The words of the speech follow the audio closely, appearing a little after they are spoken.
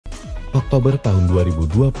Oktober tahun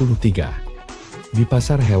 2023 di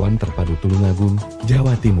Pasar Hewan Terpadu Tulungagung,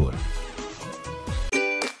 Jawa Timur.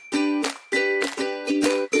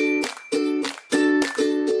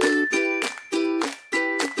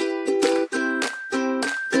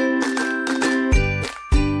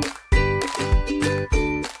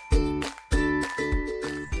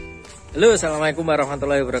 Halo, assalamualaikum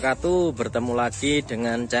warahmatullahi wabarakatuh. Bertemu lagi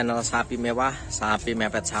dengan channel Sapi Mewah, Sapi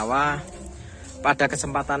Mepet Sawah. Pada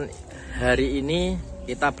kesempatan hari ini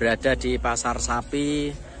kita berada di Pasar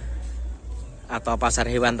Sapi atau Pasar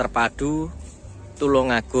Hewan Terpadu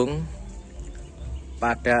Tulungagung.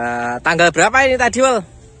 Pada tanggal berapa ini tadi, Wal?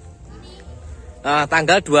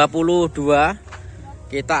 Tanggal 22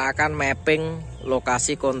 kita akan mapping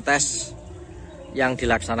lokasi kontes yang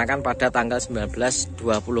dilaksanakan pada tanggal 19-20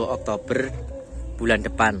 Oktober bulan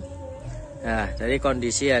depan. Nah, jadi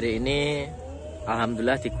kondisi hari ini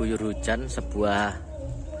alhamdulillah diguyur hujan, sebuah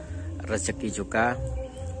rezeki juga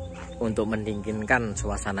untuk mendinginkan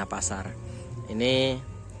suasana pasar. Ini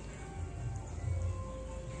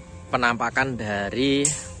penampakan dari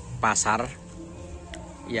pasar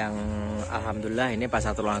yang alhamdulillah ini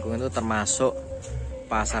Pasar Tulungagung itu termasuk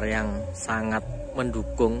pasar yang sangat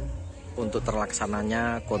mendukung untuk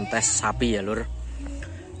terlaksananya kontes sapi ya lur.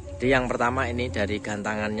 Jadi yang pertama ini dari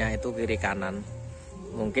gantangannya itu kiri kanan.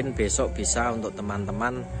 Mungkin besok bisa untuk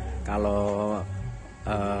teman-teman kalau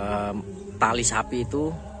tali sapi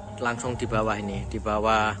itu langsung di bawah ini, di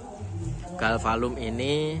bawah galvalum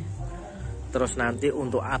ini. Terus nanti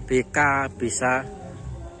untuk ABK bisa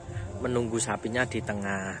menunggu sapinya di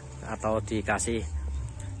tengah atau dikasih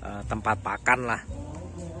tempat pakan lah.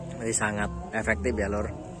 Jadi sangat efektif ya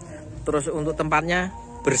lur. Terus untuk tempatnya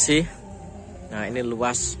bersih. Nah, ini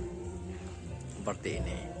luas seperti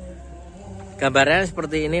ini. Gambarnya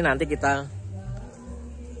seperti ini, nanti kita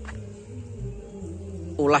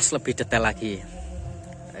ulas lebih detail lagi.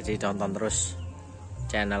 Jadi tonton terus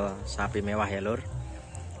channel Sapi Mewah ya lur.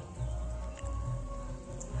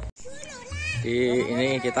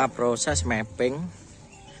 Ini kita proses mapping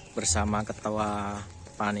bersama ketua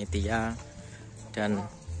panitia dan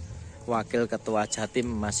Wakil Ketua Jatim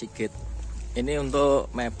Mas Sigit. Ini untuk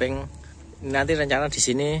mapping. Nanti rencana di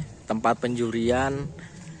sini tempat penjurian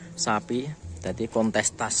sapi. Jadi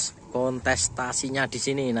kontestasinya di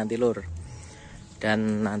sini nanti lur.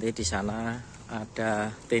 Dan nanti di sana ada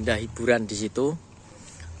tenda hiburan di situ.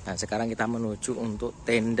 Nah, sekarang kita menuju untuk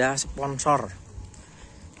tenda sponsor.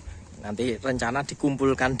 Nanti rencana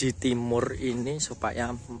dikumpulkan di timur ini supaya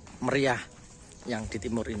meriah yang di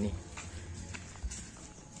timur ini.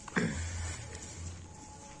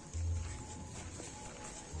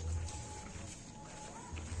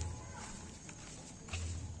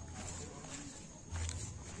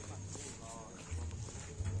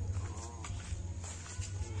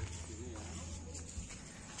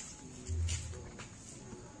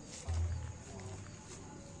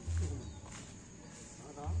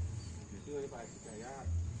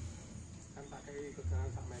 Kan pakai kegangan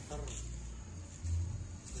sak meter.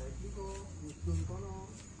 Ya iki kok nyusun kono.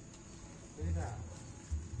 Beda.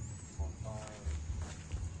 Kotor.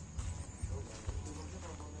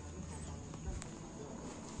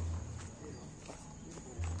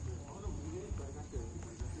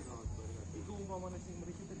 Iku umpamane sing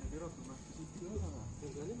mriki ten piro Mas? Iki lho sana.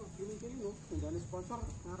 Tenggane kok kene lho, tenggane sponsor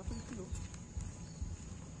ngarep iki lho.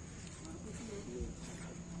 Ngarep iki lho.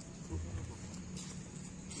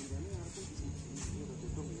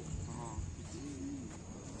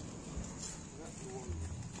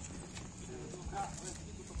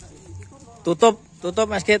 Tutup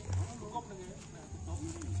Mas Git.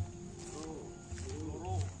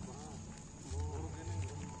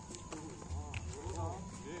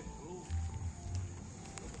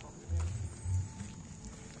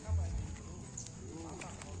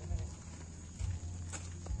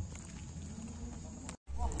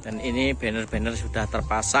 Dan ini banner-banner sudah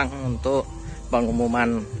terpasang untuk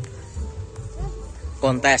pengumuman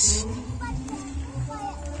kontes.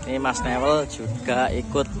 Ini Mas Newel juga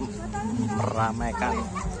ikut meramaikan.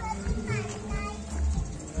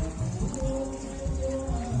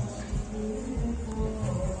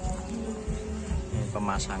 Ini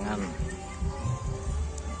pemasangan.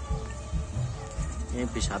 Ini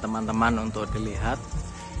bisa teman-teman untuk dilihat.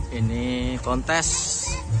 Ini kontes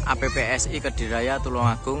APPSI Kediraya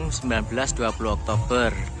Tulungagung 19-20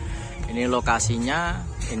 Oktober. Ini lokasinya.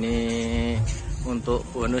 Ini untuk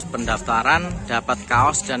bonus pendaftaran, dapat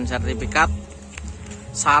kaos dan sertifikat.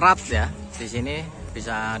 Syarat ya, di sini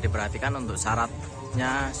bisa diperhatikan untuk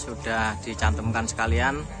syaratnya sudah dicantumkan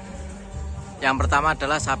sekalian. Yang pertama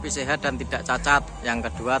adalah sapi sehat dan tidak cacat.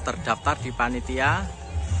 Yang kedua terdaftar di panitia.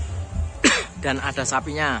 dan ada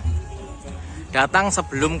sapinya. Datang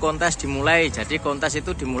sebelum kontes dimulai, jadi kontes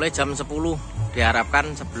itu dimulai jam 10.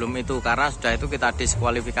 Diharapkan sebelum itu, karena sudah itu kita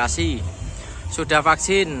diskualifikasi. Sudah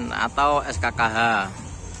vaksin atau SKKH.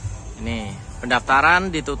 Ini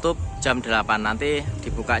pendaftaran ditutup jam 8, nanti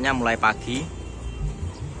dibukanya mulai pagi.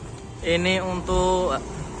 Ini untuk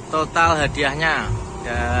total hadiahnya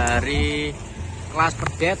dari kelas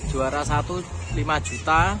pedet juara 1 5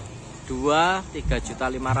 juta, 2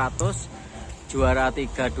 3.500.000, juara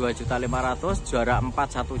 3 2.500.000, juara 4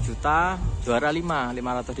 1 juta, juara 5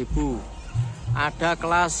 500.000. Ada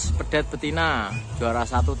kelas pedet betina, juara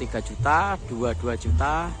 1 3 juta, 2 2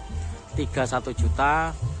 juta, 3 1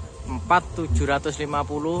 juta, 4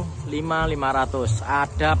 750, 5 500.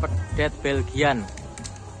 Ada pedet Belgian,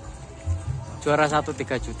 juara 1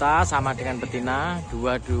 3 juta sama dengan betina,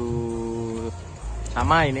 2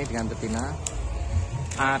 sama ini dengan betina.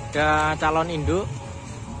 Ada calon induk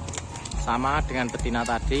sama dengan betina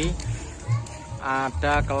tadi.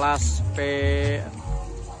 Ada kelas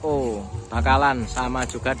PO bakalan sama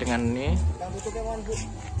juga dengan ini.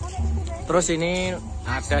 Terus ini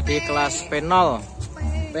ada di kelas P0.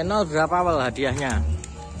 P0 berapa awal hadiahnya?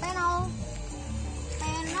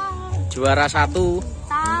 Juara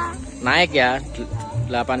 1 naik ya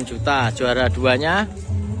 8 juta. Juara 2-nya?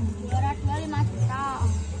 Juara 2 5 juta.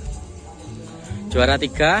 Juara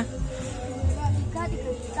 3? Juara 4 2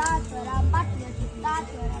 juta, juara 5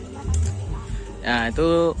 1 juta. Nah,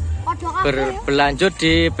 itu berlanjut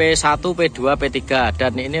di P1, P2, P3.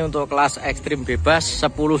 Dan ini untuk kelas ekstrim bebas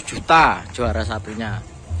 10 juta juara satunya.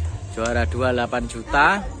 Juara 2 8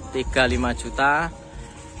 juta, 3 5 juta,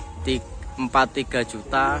 4 3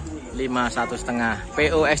 juta, 5 1,5.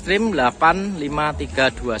 PO ekstrim 8 5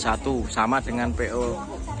 3 2 1 sama dengan PO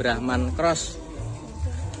Brahman Cross.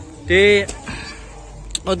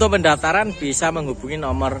 Untuk pendaftaran bisa menghubungi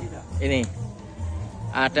nomor ini.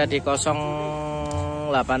 Ada di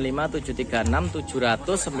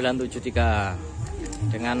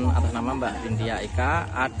 085736700973 dengan atas nama Mbak Rintia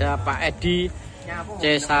Ika. Ada Pak Edi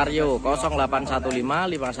Cesario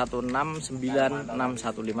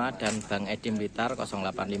 081551691615 dan Bang Edi Blitar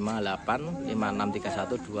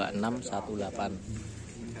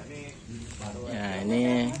 0858563118. Ya,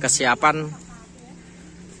 ini kesiapan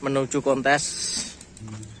menuju kontes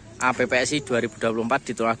APPSI 2024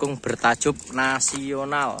 di Tulungagung bertajuk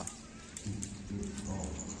nasional.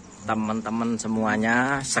 Teman-teman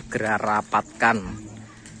semuanya segera rapatkan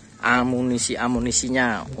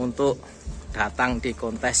amunisinya untuk datang di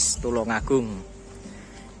kontes Tulungagung.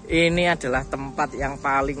 Ini adalah tempat yang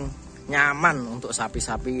paling nyaman untuk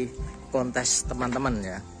sapi-sapi kontes teman-teman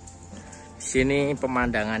ya. Di sini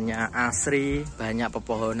pemandangannya asri, banyak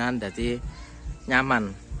pepohonan, jadi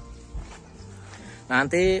nyaman.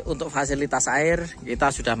 Nanti untuk fasilitas air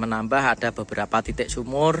kita sudah menambah, ada beberapa titik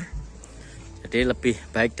sumur. Jadi lebih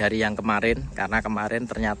baik dari yang kemarin, karena kemarin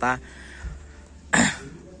ternyata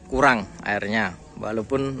kurang airnya.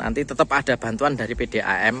 Walaupun nanti tetap ada bantuan dari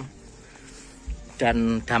PDAM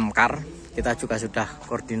dan damkar, kita juga sudah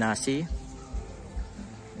koordinasi.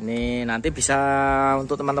 Ini nanti bisa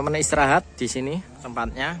untuk teman-teman istirahat di sini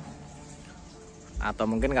tempatnya. Atau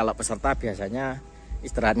mungkin kalau peserta biasanya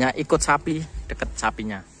istirahatnya ikut sapi, deket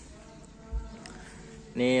sapinya.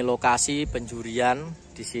 Ini lokasi penjurian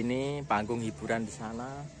di sini, panggung hiburan di sana.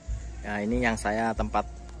 Nah, ini yang saya tempat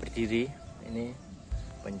berdiri, ini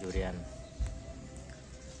penjurian.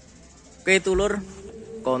 Oke, Tulur,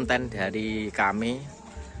 konten dari kami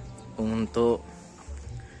untuk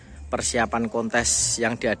persiapan kontes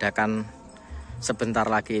yang diadakan sebentar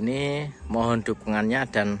lagi ini, mohon dukungannya,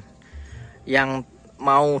 dan yang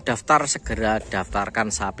mau daftar segera daftarkan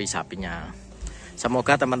sapi-sapinya.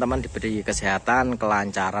 Semoga teman-teman diberi kesehatan,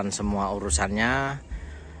 kelancaran semua urusannya,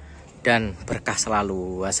 dan berkah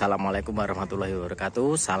selalu. Wassalamualaikum warahmatullahi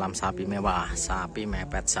wabarakatuh. Salam sapi mewah, sapi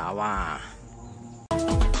mepet sawah.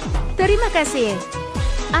 Terima kasih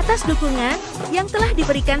atas dukungan yang telah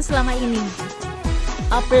diberikan selama ini.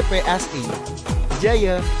 APPSI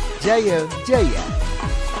Jaya Jaya Jaya.